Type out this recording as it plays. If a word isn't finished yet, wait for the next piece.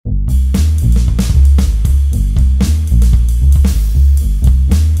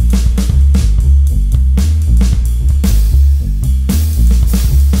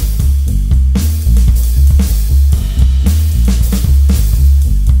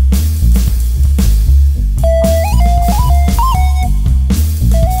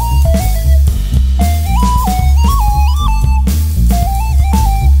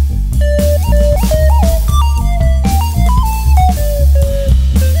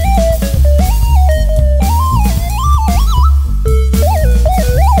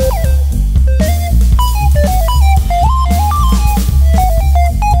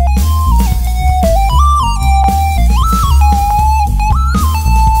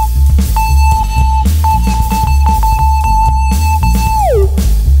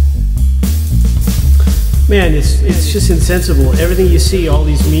Man, it's just insensible. Everything you see, all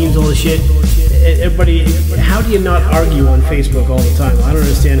these memes, all this shit. Everybody, how do you not argue on Facebook all the time? I don't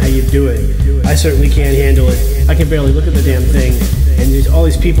understand how you do it. I certainly can't handle it. I can barely look at the damn thing. And there's all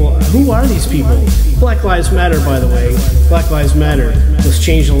these people. Who are these people? Black Lives Matter, by the way. Black Lives Matter. Let's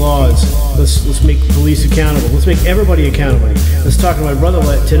change the laws. Let's make police accountable. Let's make everybody accountable. Let's talk to my brother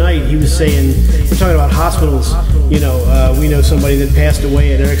tonight. He was saying, we're talking about hospitals. You know, we know somebody that passed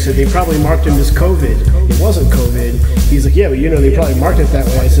away, and Eric said they probably marked him as COVID. It wasn't COVID. He's like, yeah, but you know, they probably marked it that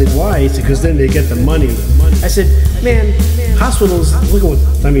way. I said, why? He said, because then they get the money. I said, man, hospitals, look at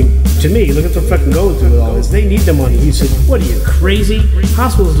what, I mean, to me, look at what they're fucking going through with all this. They need the money. He said, what are you, crazy?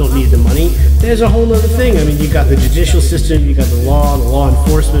 Hospitals don't need the money. There's a whole other thing. I mean, you got the judicial system, you got the law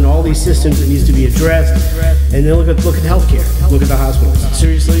enforcement, all these systems that needs to be addressed. And then look at healthcare. Look at the hospitals.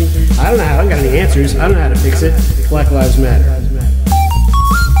 Seriously? I don't got any answers. I don't know how to fix it. Black Lives Matter.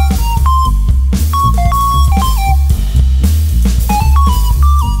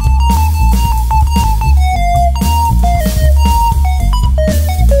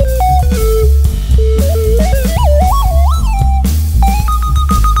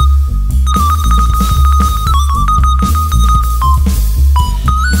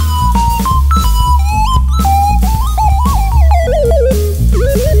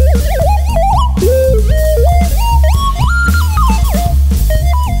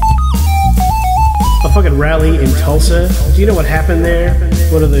 Rally in Tulsa. Do you know what happened there?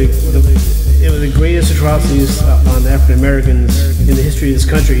 One of the greatest atrocities on African Americans in the history of this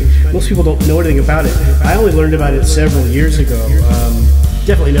country. Most people don't know anything about it. I only learned about it several years ago.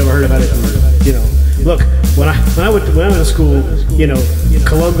 Definitely never heard about it. You know, look, when I went to school, you know,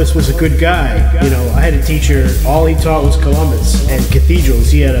 Columbus was a good guy. You know, I had a teacher. All he taught was Columbus and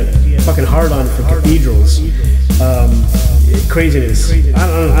cathedrals. He had a fucking hard-on for cathedrals. Craziness.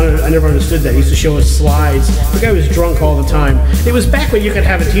 I never understood that. He used to show us slides. The guy was drunk all the time. It was back when you could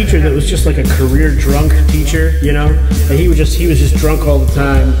have a teacher that was just like a career drunk teacher, you know? And he was just drunk all the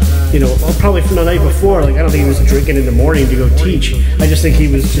time, you know, probably from the night before. Like, I don't think he was drinking in the morning to go teach. I just think he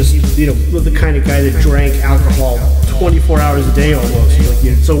was just, you know, the kind of guy that drank alcohol 24 hours a day almost. Like,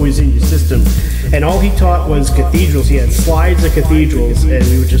 it's always in your system. And all he taught was cathedrals. He had slides of cathedrals, and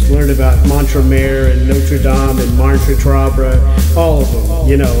we would just learn about Montremer and Notre Dame and Martre-Trabre, all of them,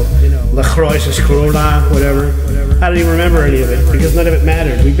 you know, La Croix Escrola, whatever. I don't even remember any of it because none of it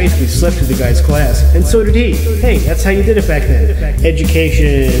mattered. We basically slept through the guy's class, and so did he. Hey, that's how you did it back then.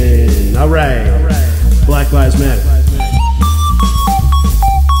 Education, all right. Black Lives Matter.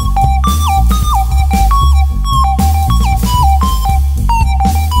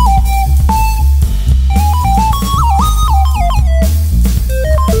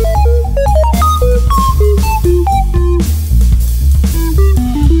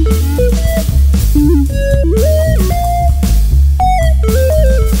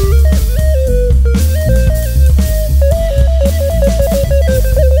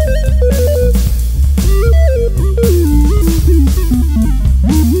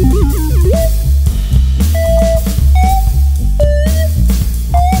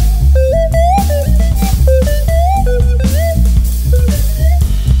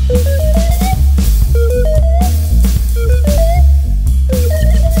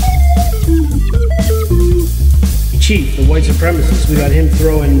 The white supremacist. We got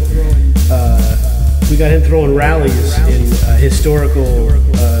him throwing rallies in historical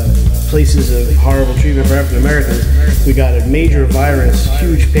places of horrible treatment for African Americans. We got a major virus,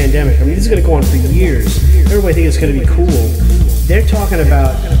 huge pandemic. I mean, this is going to go on for years. Everybody thinks it's going to be cool. They're talking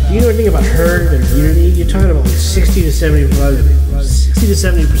about, you know anything about herd immunity? You're talking about like 60 to 70%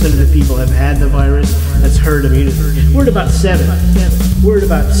 of the people have had the virus. That's herd immunity. We're at about 7.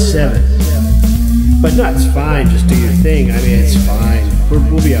 But no, it's fine. Just do your thing. I mean, it's fine.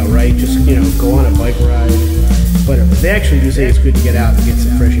 We'll be all right. Just, you know, go on a bike ride, whatever. They actually do say it's good to get out and get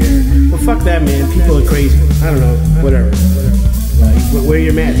some fresh air. Well, fuck that, man. People are crazy. I don't know. Whatever. Wear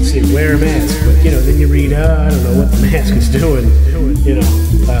your mask. Say wear a mask. But, you know, then you read, I don't know what the mask is doing. You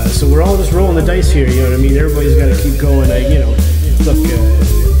know. So we're all just rolling the dice here. You know what I mean? Everybody's got to keep going. You know, look,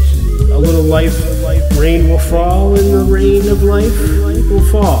 a little life, rain will fall, and the rain of life will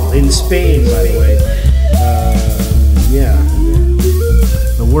fall. In Spain, by the way. Yeah.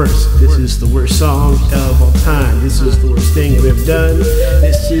 The worst. This is the worst song of all time. This is the worst thing we've ever done.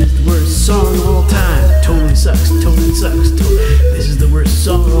 This is the worst song of all time. Totally sucks. Totally sucks. This is the worst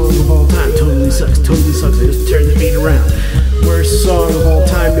song of all time. Totally sucks. Totally sucks. I just turned the beat around. Worst song of all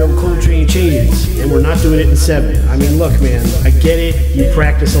time, no Coltrane changes. And we're not doing it in 7. I mean, look, man, I get it. You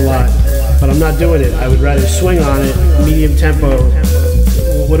practice a lot. But I'm not doing it. I would rather swing on it, medium tempo.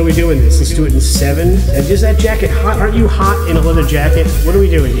 What are we doing this? Let's do it in 7. And is that jacket hot? Aren't you hot in a leather jacket? What are we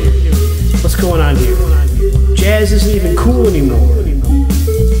doing here? What's going on here? Jazz isn't even cool anymore.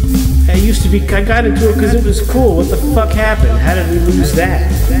 I got into it because it was cool. What the fuck happened? How did we lose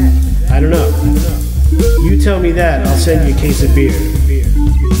that? I don't know. You tell me that, I'll send you a case of beer.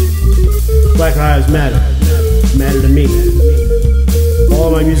 Black Lives Matter. Matter to me. All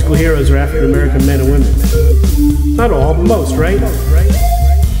of my musical heroes are African American men and women. Not all, but most, right?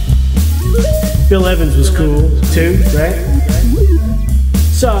 Bill Evans was cool, too, right?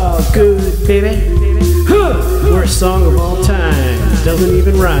 It's all good, baby. Worst song of all time. Doesn't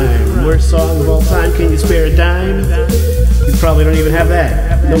even rhyme. Worst song of all time. Can you spare a dime? You probably don't even have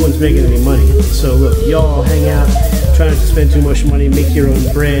that. No one's making any money. So look, y'all hang out. Try not to spend too much money. Make your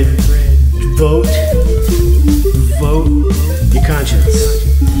own bread. Vote. Vote your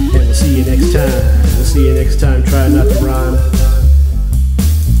conscience. And we'll see you next time. We'll see you next time. Try not to rhyme.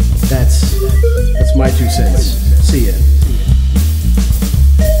 That's my 2 cents. See ya.